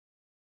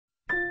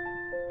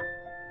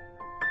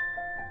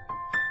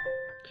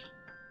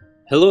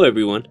Hello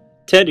everyone,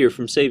 Ted here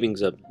from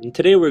Savings Up, and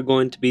today we're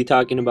going to be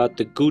talking about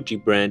the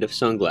Gucci brand of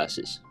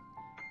sunglasses.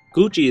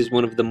 Gucci is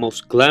one of the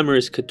most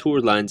glamorous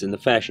couture lines in the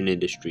fashion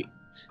industry.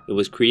 It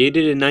was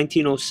created in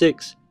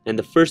 1906, and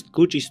the first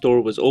Gucci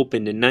store was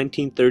opened in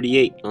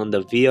 1938 on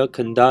the Via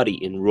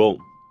Condotti in Rome.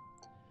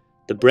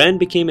 The brand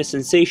became a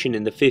sensation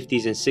in the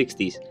 50s and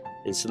 60s,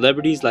 and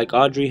celebrities like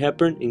Audrey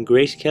Hepburn and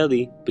Grace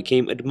Kelly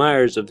became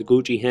admirers of the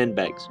Gucci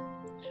handbags.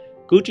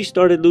 Gucci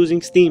started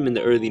losing steam in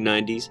the early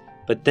 90s,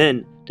 but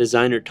then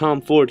designer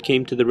Tom Ford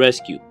came to the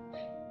rescue.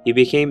 He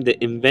became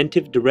the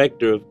inventive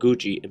director of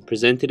Gucci and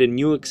presented a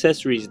new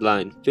accessories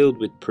line filled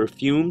with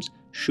perfumes,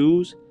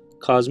 shoes,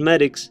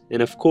 cosmetics,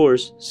 and of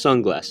course,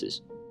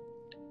 sunglasses.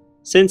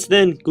 Since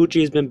then,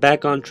 Gucci has been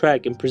back on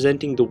track in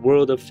presenting the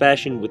world of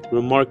fashion with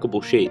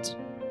remarkable shades.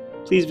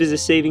 Please visit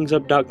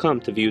savingsup.com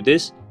to view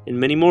this and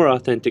many more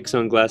authentic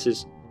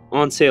sunglasses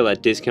on sale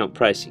at discount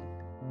pricing.